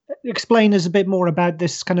explain us a bit more about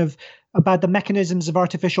this about the mechanisms of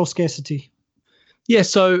artificial scarcity? Yeah,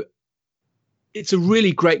 so it's a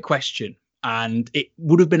really great question. And it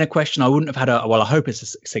would have been a question I wouldn't have had I hope it's a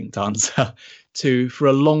succinct answer to for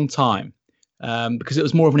a long time, because it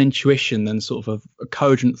was more of an intuition than sort of a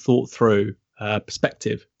cogent thought through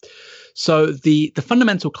perspective. So the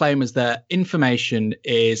fundamental claim is that information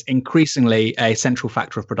is increasingly a central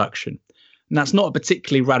factor of production. And that's not a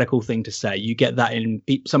particularly radical thing to say. You get that in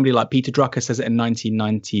somebody like Peter Drucker says it in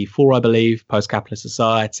 1994, I believe, Post-Capitalist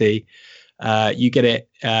Society. You get it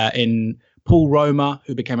in Paul Romer,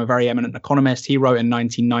 who became a very eminent economist. He wrote in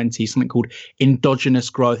 1990 something called endogenous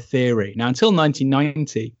growth theory. Now, until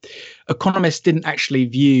 1990, economists didn't actually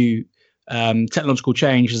view technological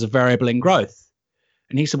change as a variable in growth.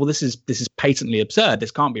 And he said, well, this is patently absurd.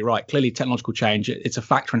 This can't be right. Clearly, technological change, it's a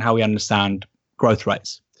factor in how we understand growth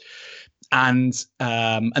rates. And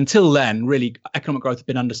until then, really, economic growth had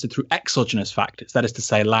been understood through exogenous factors, that is to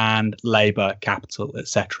say, land, labor, capital,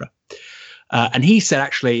 etc. And he said,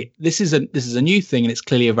 actually, this is a new thing, and it's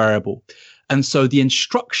clearly a variable. And so the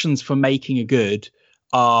instructions for making a good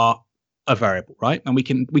are a variable, right? And we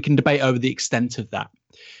can debate over the extent of that.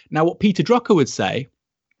 Now, what Peter Drucker would say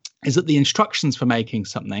is that the instructions for making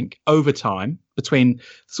something over time, between the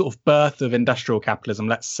sort of birth of industrial capitalism,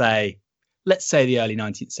 let's say the early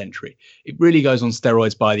 19th century, it really goes on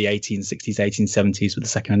steroids by the 1860s, 1870s with the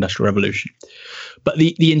second industrial revolution. But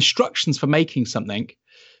the instructions for making something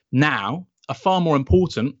now are far more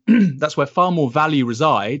important. That's where far more value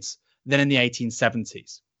resides than in the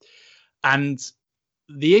 1870s. And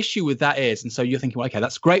the issue with that is, and so you're thinking, well, okay,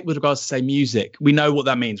 that's great with regards to, say, music. We know what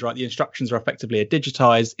that means, right? The instructions are effectively a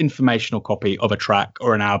digitized informational copy of a track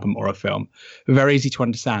or an album or a film. Very easy to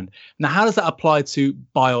understand. Now, how does that apply to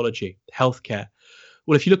biology, healthcare?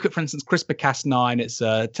 Well, if you look at, for instance, CRISPR-Cas9, it's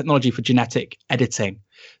a technology for genetic editing.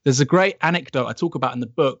 There's a great anecdote I talk about in the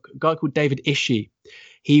book, a guy called David Ishii.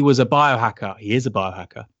 He was a biohacker. He is a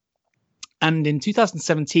biohacker. And in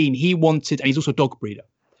 2017, and he's also a dog breeder.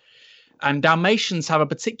 And Dalmatians have a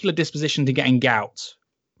particular disposition to getting gout,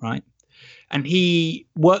 right? And he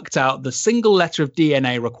worked out the single letter of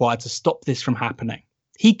DNA required to stop this from happening.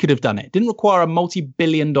 He could have done it. It didn't require a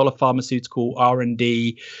multi-billion-dollar pharmaceutical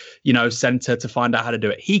R&D, center to find out how to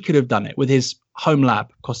do it. He could have done it with his home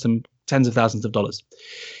lab. Cost him tens of thousands of dollars.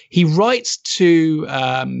 He writes to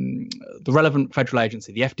the relevant federal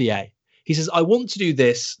agency, the FDA. He says, I want to do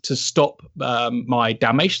this to stop my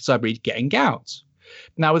Dalmatians I breed getting gout.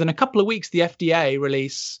 Now, within a couple of weeks, the FDA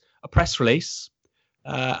release a press release,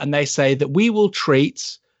 and they say that we will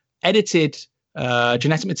treat edited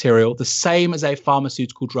genetic material the same as a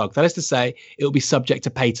pharmaceutical drug. That is to say, it will be subject to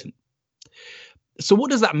patent. So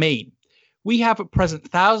what does that mean? We have at present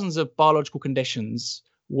thousands of biological conditions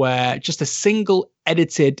where just a single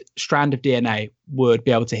edited strand of DNA would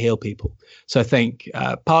be able to heal people. So think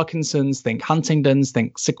Parkinson's, think Huntington's,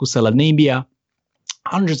 think sickle cell anemia,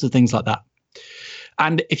 hundreds of things like that.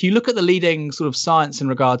 And if you look at the leading sort of science in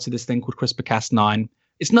regards to this thing called CRISPR-Cas9,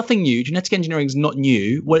 it's nothing new. Genetic engineering is not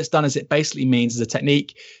new. What it's done is it basically means as a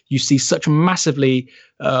technique, you see such massively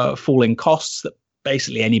falling costs that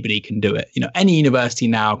basically anybody can do it. Any university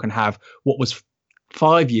now can have what was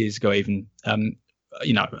 5 years ago even, an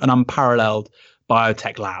unparalleled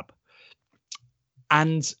biotech lab.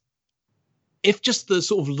 And if just the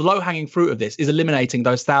sort of low-hanging fruit of this is eliminating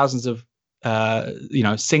those thousands of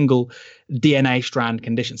single DNA strand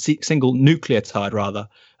conditions, single nucleotide rather,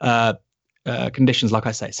 conditions, like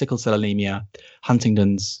I say, sickle cell anemia,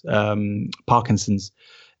 Huntington's, Parkinson's.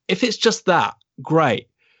 If it's just that, great.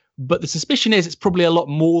 But the suspicion is it's probably a lot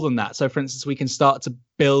more than that. So, for instance, we can start to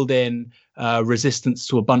build in resistance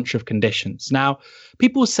to a bunch of conditions. Now,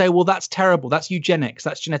 people say, well, that's terrible. That's eugenics.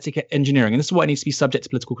 That's genetic engineering. And this is why it needs to be subject to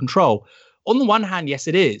political control. On the one hand, yes,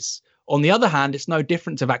 it is. On the other hand, it's no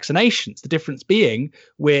different to vaccinations. The difference being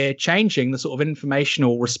we're changing the sort of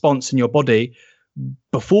informational response in your body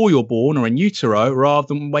before you're born or in utero rather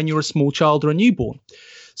than when you're a small child or a newborn.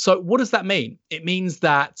 So what does that mean? It means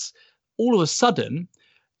that all of a sudden,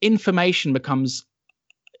 information becomes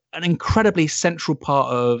an incredibly central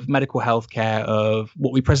part of medical healthcare, of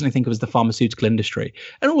what we presently think of as the pharmaceutical industry.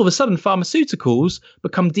 And all of a sudden, pharmaceuticals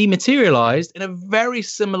become dematerialized in a very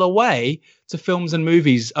similar way to films and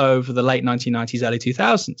movies over the late 1990s, early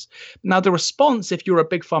 2000s. Now, the response, if you're a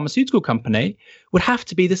big pharmaceutical company, would have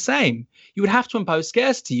to be the same. You would have to impose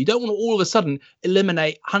scarcity. You don't want to all of a sudden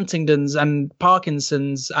eliminate Huntington's and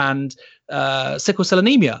Parkinson's and sickle cell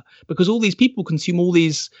anemia, because all these people consume all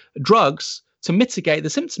these drugs to mitigate the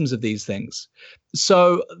symptoms of these things.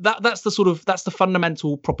 So that's the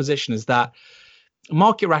fundamental proposition, is that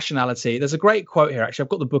market rationality. There's a great quote here. Actually, I've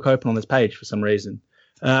got the book open on this page for some reason.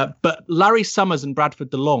 But Larry Summers and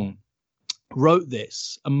Bradford DeLong wrote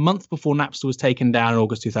this a month before Napster was taken down in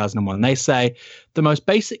August 2001. They say the most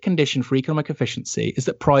basic condition for economic efficiency is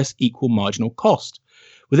that price equal marginal cost.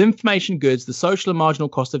 With information goods, the social and marginal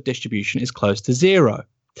cost of distribution is close to zero.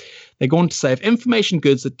 They go on to say if information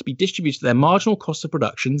goods are to be distributed at their marginal cost of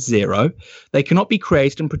production, zero, they cannot be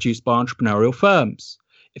created and produced by entrepreneurial firms.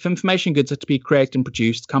 If information goods are to be created and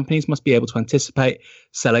produced, companies must be able to anticipate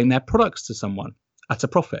selling their products to someone at a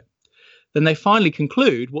profit. Then they finally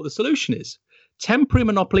conclude what the solution is. Temporary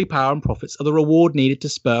monopoly power and profits are the reward needed to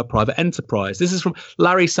spur private enterprise. This is from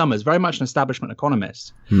Larry Summers, very much an establishment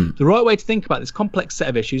economist. The right way to think about this complex set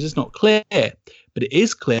of issues is not clear, but it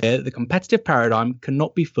is clear that the competitive paradigm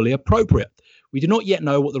cannot be fully appropriate. We do not yet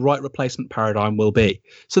know what the right replacement paradigm will be.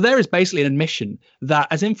 So there is basically an admission that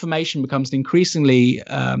as information becomes an increasingly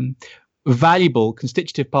valuable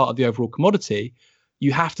constitutive part of the overall commodity,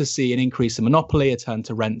 you have to see an increase in monopoly, a turn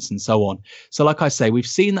to rents, and so on. So like I say, we've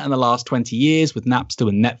seen that in the last 20 years with Napster,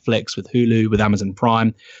 with Netflix, with Hulu, with Amazon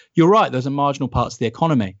Prime. You're right, those are marginal parts of the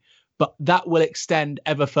economy. But that will extend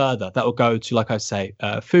ever further. That will go to, like I say,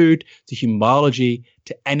 food, to human biology,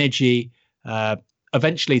 to energy,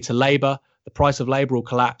 eventually to labor. The price of labor will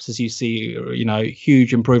collapse as you see,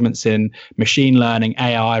 huge improvements in machine learning,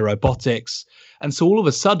 AI, robotics. And so all of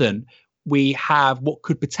a sudden, we have what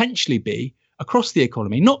could potentially be across the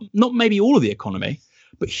economy, not maybe all of the economy,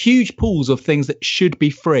 but huge pools of things that should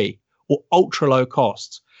be free or ultra low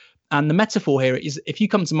cost. And the metaphor here is if you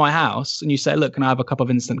come to my house and you say, look, can I have a cup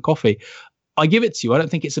of instant coffee? I give it to you. I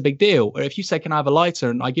don't think it's a big deal. Or if you say, can I have a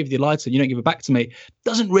lighter? And I give you the lighter and you don't give it back to me, it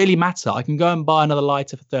doesn't really matter. I can go and buy another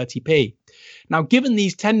lighter for 30p. Now, given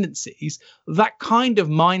these tendencies, that kind of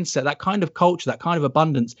mindset, that kind of culture, that kind of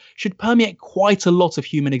abundance should permeate quite a lot of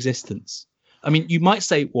human existence. I mean, you might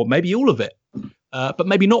say, well, maybe all of it, but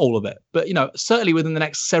maybe not all of it. But, certainly within the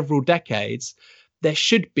next several decades, there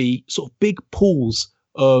should be sort of big pools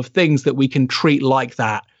of things that we can treat like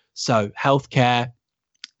that. So healthcare,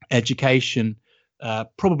 education,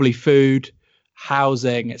 probably food,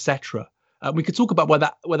 housing, etc. We could talk about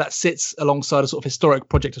where that sits alongside a sort of historic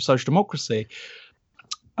project of social democracy.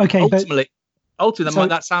 Okay, ultimately,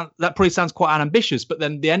 that probably sounds quite ambitious, but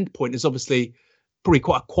then the end point is obviously probably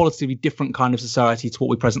quite a qualitatively different kind of society to what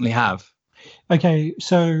we presently have. Okay,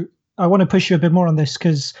 so I want to push you a bit more on this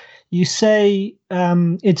because you say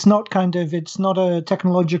it's not a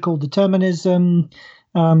technological determinism.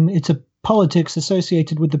 It's a politics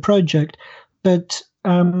associated with the project, but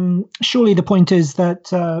surely the point is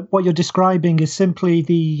that what you're describing is simply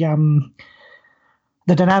the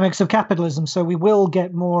dynamics of capitalism. So we will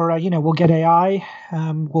get more, we'll get AI,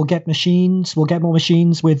 we'll get more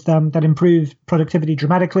machines with that improve productivity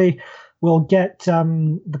dramatically. We'll get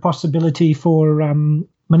the possibility for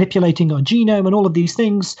manipulating our genome and all of these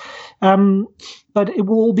things. But it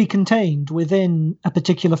will all be contained within a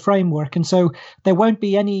particular framework. And so there won't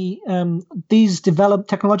be any, these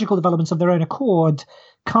technological developments of their own accord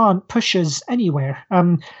can't push us anywhere.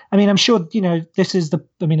 I'm sure, this is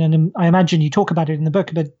and I imagine you talk about it in the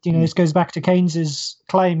book, but, this goes back to Keynes's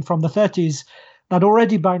claim from the 30s that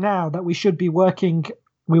already by now that we should be working,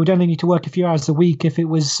 we would only need to work a few hours a week if it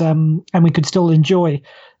was, and we could still enjoy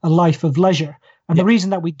a life of leisure. And the reason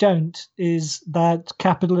that we don't is that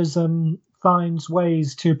capitalism finds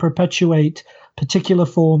ways to perpetuate particular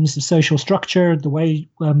forms of social structure, the way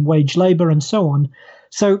wage labor and so on.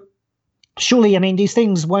 So surely, these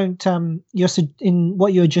things won't, in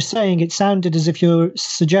what you were just saying, it sounded as if you're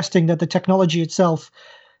suggesting that the technology itself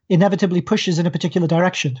inevitably pushes in a particular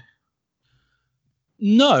direction.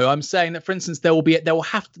 No, I'm saying that, for instance, I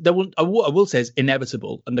will say is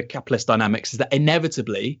inevitable under capitalist dynamics is that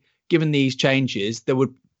inevitably, given these changes, there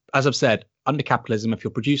would, as I've said, under capitalism, if you're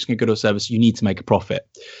producing a good or service, you need to make a profit.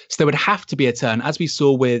 So there would have to be a turn, as we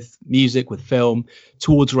saw with music, with film,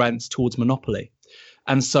 towards rents, towards monopoly.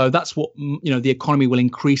 And so that's what, the economy will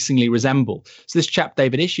increasingly resemble. So this chap,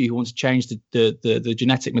 David Issue, who wants to change the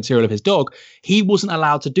genetic material of his dog, he wasn't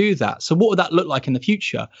allowed to do that. So what would that look like in the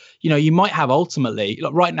future? You might have ultimately,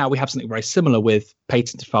 like right now, we have something very similar with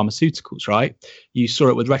patented pharmaceuticals, right? You saw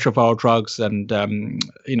it with retroviral drugs and,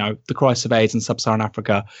 the crisis of AIDS in sub-Saharan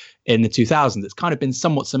Africa in the 2000s. It's kind of been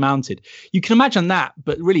somewhat surmounted. You can imagine that,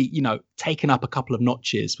 but really, taken up a couple of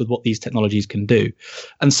notches with what these technologies can do.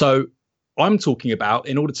 And so I'm talking about,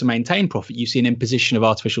 in order to maintain profit, you see an imposition of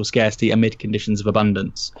artificial scarcity amid conditions of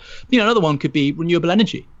abundance. Another one could be renewable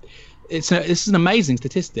energy. This is an amazing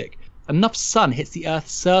statistic. Enough sun hits the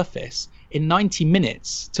Earth's surface in 90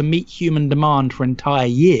 minutes to meet human demand for an entire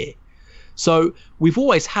year. So we've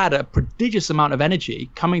always had a prodigious amount of energy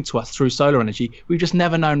coming to us through solar energy. We've just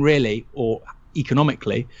never known really, or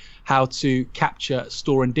economically, how to capture,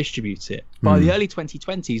 store and distribute it. By the early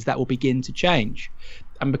 2020s, that will begin to change.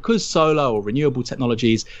 And because solar or renewable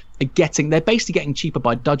technologies they're basically getting cheaper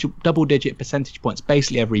by double-digit percentage points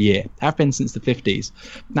basically every year, have been since the 50s.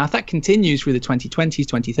 Now, if that continues through the 2020s,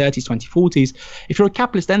 2030s, 2040s, if you're a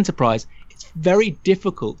capitalist enterprise, it's very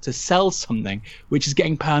difficult to sell something which is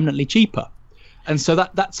getting permanently cheaper. And so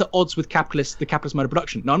that's at odds with the capitalist mode of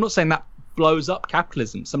production. Now, I'm not saying that blows up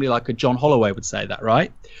capitalism. Somebody like a John Holloway would say that,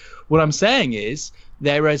 right? What I'm saying is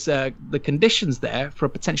there is the conditions there for a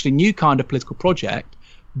potentially new kind of political project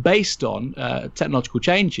based on technological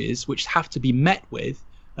changes which have to be met with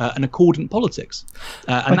an accordant politics,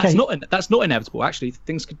 and that's not inevitable. Actually,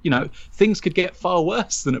 things could get far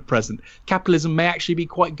worse than at present. Capitalism may actually be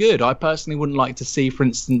quite good. I personally wouldn't like to see, for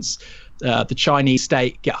instance, the Chinese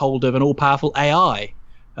state get hold of an all-powerful AI.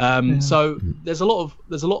 So there's a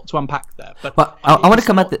lot to unpack there. But I want to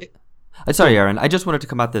come at sorry, Aaron. I just wanted to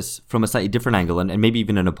come at this from a slightly different angle, and maybe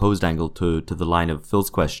even an opposed angle to the line of Phil's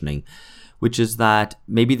questioning, which is that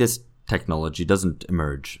maybe this technology doesn't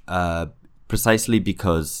emerge precisely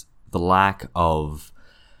because the lack of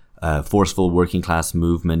forceful working class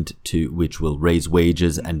movement which will raise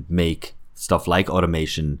wages and make stuff like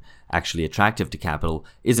automation actually attractive to capital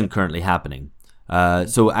isn't currently happening.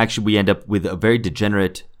 So actually we end up with a very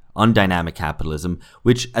degenerate, undynamic capitalism,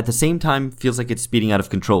 which at the same time feels like it's speeding out of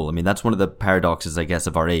control. I mean, that's one of the paradoxes, I guess,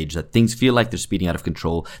 of our age, that things feel like they're speeding out of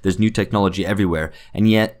control. There's new technology everywhere, and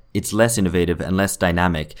yet it's less innovative and less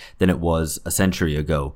dynamic than it was a century ago.